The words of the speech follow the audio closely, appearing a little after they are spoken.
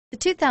The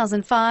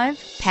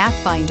 2005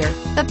 Pathfinder.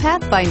 The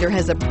Pathfinder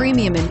has a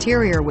premium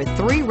interior with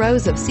 3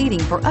 rows of seating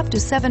for up to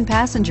 7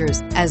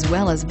 passengers, as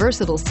well as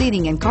versatile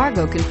seating and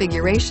cargo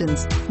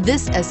configurations.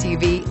 This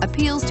SUV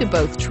appeals to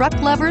both truck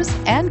lovers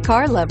and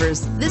car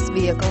lovers. This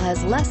vehicle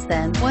has less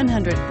than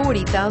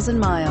 140,000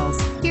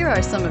 miles. Here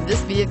are some of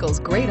this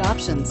vehicle's great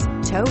options: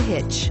 tow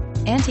hitch,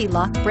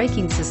 anti-lock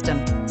braking system,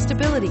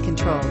 stability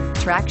control,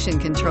 traction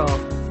control,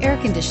 air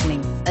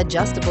conditioning,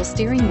 adjustable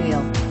steering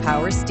wheel,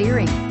 power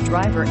steering,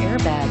 driver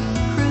airbag,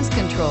 cruise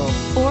control,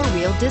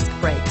 4-wheel disc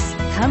brakes.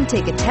 Come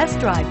take a test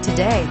drive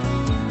today.